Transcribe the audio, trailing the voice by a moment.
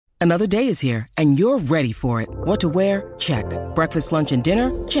Another day is here, and you're ready for it. What to wear? Check. Breakfast, lunch, and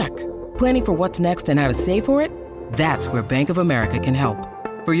dinner? Check. Planning for what's next and how to save for it? That's where Bank of America can help.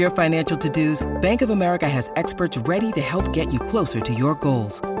 For your financial to-dos, Bank of America has experts ready to help get you closer to your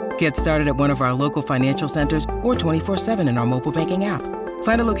goals. Get started at one of our local financial centers or 24/7 in our mobile banking app.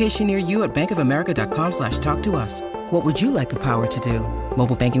 Find a location near you at bankofamerica.com/talktous. What would you like the power to do?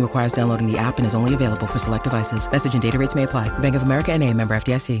 Mobile banking requires downloading the app and is only available for select devices. Message and data rates may apply. Bank of America N.A., member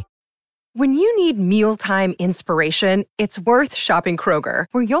FDIC. When you need mealtime inspiration, it's worth shopping Kroger,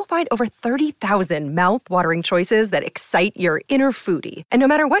 where you'll find over 30,000 mouth-watering choices that excite your inner foodie. And no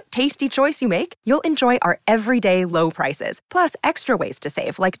matter what tasty choice you make, you'll enjoy our everyday low prices, plus extra ways to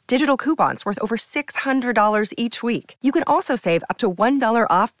save, like digital coupons worth over $600 each week. You can also save up to $1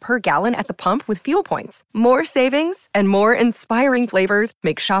 off per gallon at the pump with fuel points. More savings and more inspiring flavors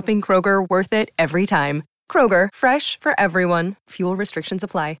make shopping Kroger worth it every time. Kroger, fresh for everyone. Fuel restrictions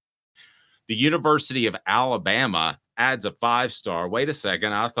apply. The University of Alabama adds a 5-star. Wait a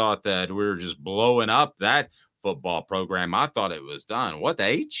second. I thought that we were just blowing up that football program. I thought it was done. What the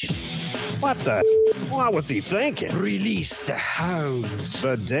H? What the? What was he thinking? Release the hounds.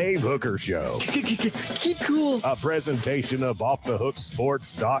 The Dave Hooker Show. Keep cool. A presentation of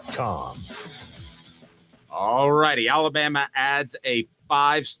OffTheHookSports.com. All righty. Alabama adds a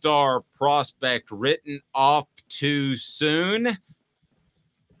 5-star prospect. Written off too soon?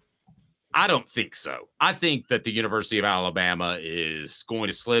 I don't think so. I think that the University of Alabama is going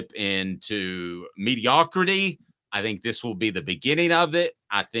to slip into mediocrity. I think this will be the beginning of it.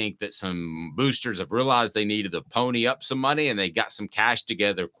 I think that some boosters have realized they needed to pony up some money, and they got some cash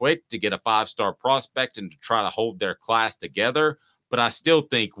together quick to get a 5-star prospect and to try to hold their class together. But I still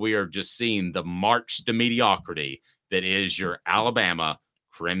think we are just seeing the march to mediocrity that is your Alabama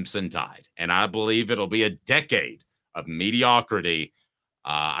Crimson Tide. And I believe it'll be a decade of mediocrity.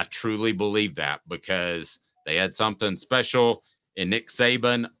 I truly believe that, because they had something special in Nick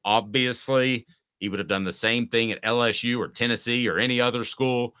Saban. Obviously, he would have done the same thing at LSU or Tennessee or any other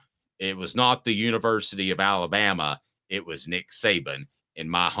school. It was not the University of Alabama. It was Nick Saban, in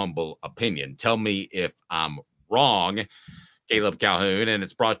my humble opinion. Tell me if I'm wrong, Caleb Calhoun, and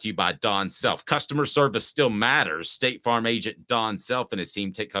it's brought to you by Don Self. Customer service still matters. State Farm agent Don Self and his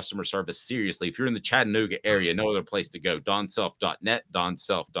team take customer service seriously. If you're in the Chattanooga area, no other place to go. DonSelf.net,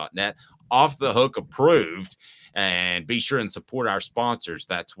 DonSelf.net. Off the Hook approved. And be sure and support our sponsors.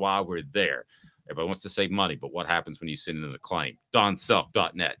 That's why we're there. Everybody wants to save money, but what happens when you send in a claim?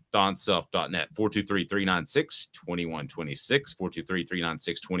 DonSelf.net, DonSelf.net, 423-396-2126,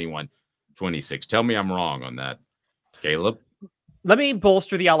 423-396-2126. Tell me I'm wrong on that, Caleb. Let me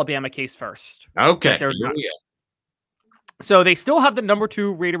bolster the Alabama case first. Okay. So they still have the number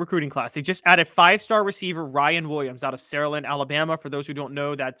 2 rated recruiting class. They just added 5-star receiver Ryan Williams out of Saraland, Alabama. For those who don't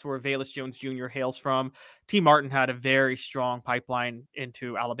know, that's where Velus Jones Jr. hails from. T. Martin had a very strong pipeline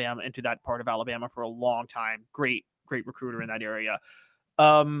into Alabama, into that part of Alabama for a long time. Great recruiter in that area.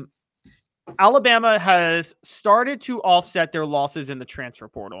 Alabama has started to offset their losses in the transfer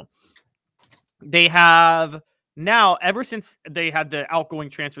portal. They have now, ever since they had the outgoing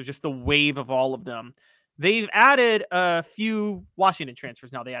transfers, just the wave of all of them, they've added a few Washington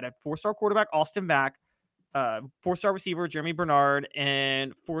transfers. Now they added 4-star quarterback Austin Mack, 4-star receiver Jeremy Bernard,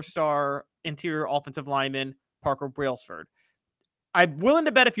 and 4-star interior offensive lineman Parker Brailsford. I'm willing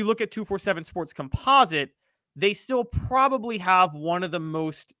to bet if you look at 247 Sports Composite, they still probably have one of the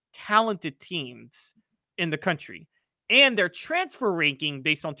most talented teams in the country. And their transfer ranking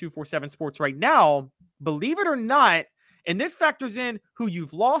based on 247 Sports right now, believe it or not, and this factors in who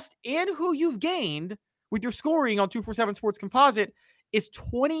you've lost and who you've gained with your scoring on 247 Sports Composite, is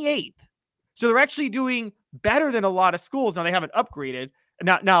 28th. So they're actually doing better than a lot of schools. Now they haven't upgraded.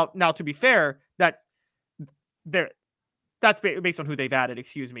 Now, to be fair, that's based on who they've added,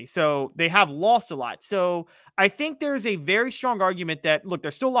 excuse me. So they have lost a lot. So I think there's a very strong argument that, look, they're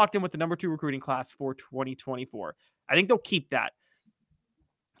still locked in with the number 2 recruiting class for 2024. I think they'll keep that.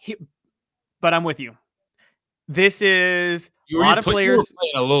 But I'm with you. This is a lot of players. You were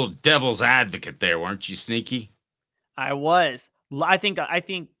playing a little devil's advocate there, weren't you, Sneaky? I was. I think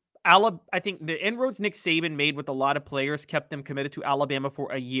the inroads Nick Saban made with a lot of players kept them committed to Alabama for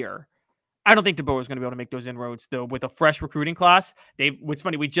a year. I don't think DeBoer is going to be able to make those inroads, though, with a fresh recruiting class. What's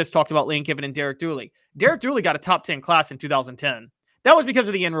funny, we just talked about Lane Kiffin and Derek Dooley. Derek Dooley got a top 10 class in 2010. That was because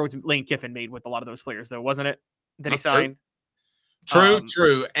of the inroads Lane Kiffin made with a lot of those players, though, wasn't it? That he signed.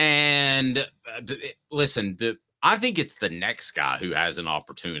 True. And listen, I think it's the next guy who has an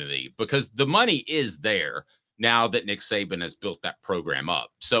opportunity, because the money is there. now that Nick Saban has built that program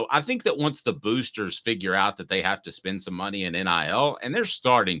up. So I think that once the boosters figure out that they have to spend some money in NIL, and they're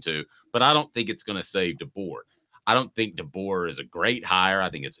starting to, but I don't think it's going to save DeBoer. I don't think DeBoer is a great hire.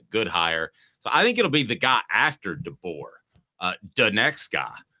 I think it's a good hire. So I think it'll be the guy after DeBoer. The next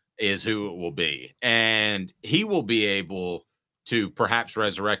guy is who it will be. And he will be able to perhaps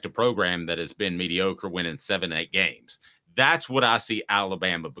resurrect a program that has been mediocre, winning 7-8 games. That's what I see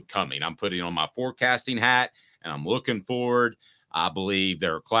Alabama becoming. I'm putting on my forecasting hat, and I'm looking forward. I believe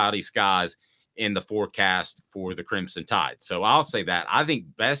there are cloudy skies in the forecast for the Crimson Tide. So I'll say that. I think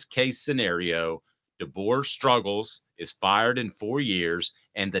best case scenario, DeBoer struggles, is fired in 4 years,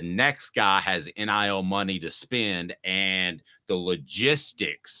 and the next guy has NIL money to spend and the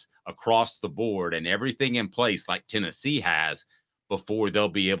logistics across the board and everything in place like Tennessee has before they'll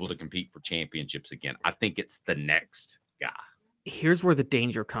be able to compete for championships again. I think it's the next guy. Here's where the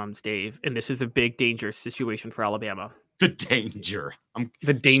danger comes, Dave, and this is a big dangerous situation for Alabama. The danger. I'm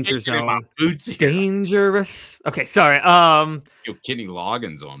the danger zone. My boots here. Dangerous. Okay, sorry. Kenny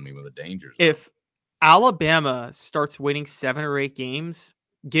Loggins on me with a danger zone. If Alabama starts winning 7 or 8 games,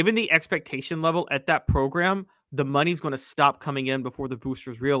 given the expectation level at that program, the money's going to stop coming in before the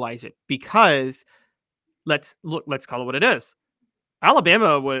boosters realize it. Because let's call it what it is.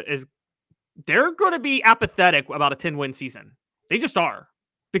 Alabama they're going to be apathetic about a 10-win season. They just are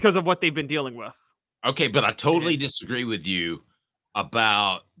because of what they've been dealing with. Okay, but I totally disagree with you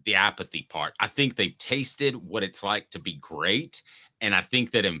about the apathy part. I think they've tasted what it's like to be great. And I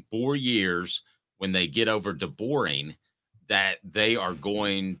think that in 4 years, when they get over DeBoering, that they are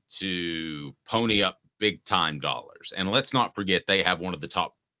going to pony up big time dollars. And let's not forget, they have one of the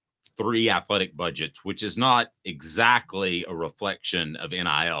top 3 athletic budgets, which is not exactly a reflection of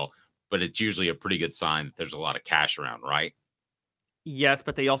NIL, but it's usually a pretty good sign that there's a lot of cash around, right? Yes,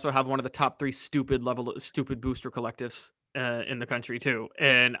 but they also have one of the top 3 stupid booster collectives in the country too.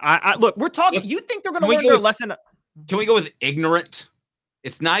 And I look, we're talking. You think they're going to learn their lesson? Can we go with ignorant?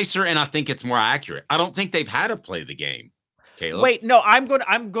 It's nicer, and I think it's more accurate. I don't think they've had to play the game. Caleb. Wait, no, I'm gonna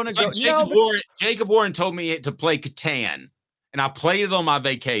go. Jacob Warren told me to play Catan, and I played it on my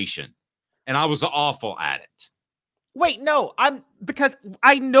vacation, and I was awful at it. Wait, no, because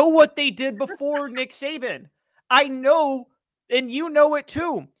I know what they did before Nick Saban. I know, and you know it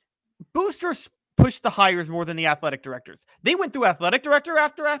too. Boosters push the hires more than the athletic directors. They went through athletic director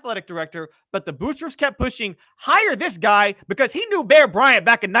after athletic director, but the boosters kept pushing, hire this guy because he knew Bear Bryant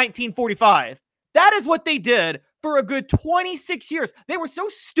back in 1945. That is what they did for a good 26 years. They were so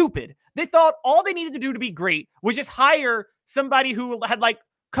stupid. They thought all they needed to do to be great was just hire somebody who had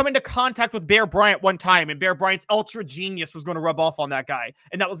come into contact with Bear Bryant one time, and Bear Bryant's ultra genius was going to rub off on that guy,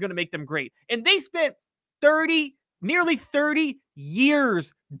 and that was going to make them great. And they spent nearly 30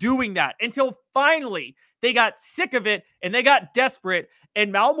 years doing that until finally they got sick of it and they got desperate.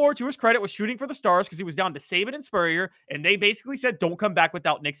 And Mal Moore, to his credit, was shooting for the stars because he was down to Saban and Spurrier, and they basically said, don't come back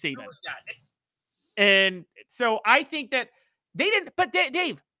without Nick Saban. And so I think that they didn't, but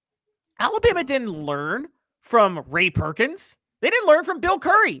Dave, Alabama didn't learn from Ray Perkins. They didn't learn from Bill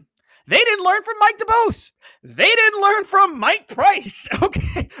Curry. They didn't learn from Mike DeBose. They didn't learn from Mike Price,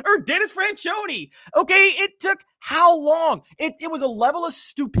 okay, or Dennis Franchione. Okay, it took how long? It was a level of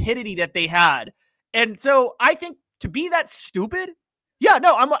stupidity that they had. And so I think to be that stupid, yeah,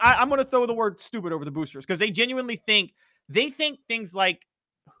 no, I'm going to throw the word stupid over the boosters because they genuinely think things like,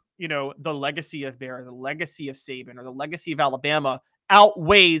 the legacy of Bear, the legacy of Saban, or the legacy of Alabama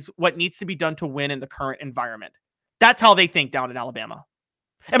outweighs what needs to be done to win in the current environment. That's how they think down in Alabama.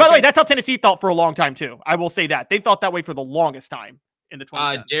 And by the way, that's how Tennessee thought for a long time too. I will say that. They thought that way for the longest time in the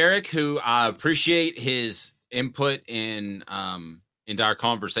 2010s. Derek, who I appreciate his input into our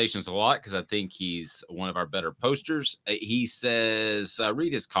conversations a lot because I think he's one of our better posters. He says,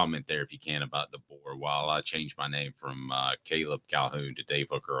 read his comment there if you can about DeBoer while I change my name from Caleb Calhoun to Dave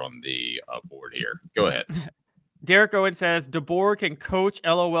Hooker on the board here. Go ahead. Derek Owen says, DeBoer can coach.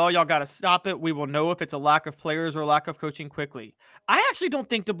 LOL. Y'all got to stop it. We will know if it's a lack of players or lack of coaching quickly. I actually don't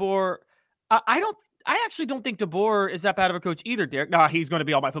think DeBoer. I actually don't think DeBoer is that bad of a coach either, Derek. Now, he's going to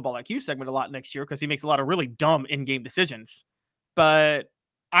be on my Football IQ segment a lot next year because he makes a lot of really dumb in-game decisions. But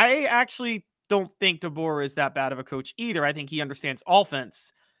I actually don't think DeBoer is that bad of a coach either. I think he understands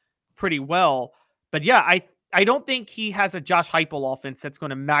offense pretty well. But yeah, I don't think he has a Josh Heupel offense that's going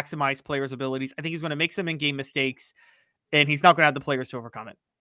to maximize players' abilities. I think he's going to make some in-game mistakes, and he's not going to have the players to overcome it.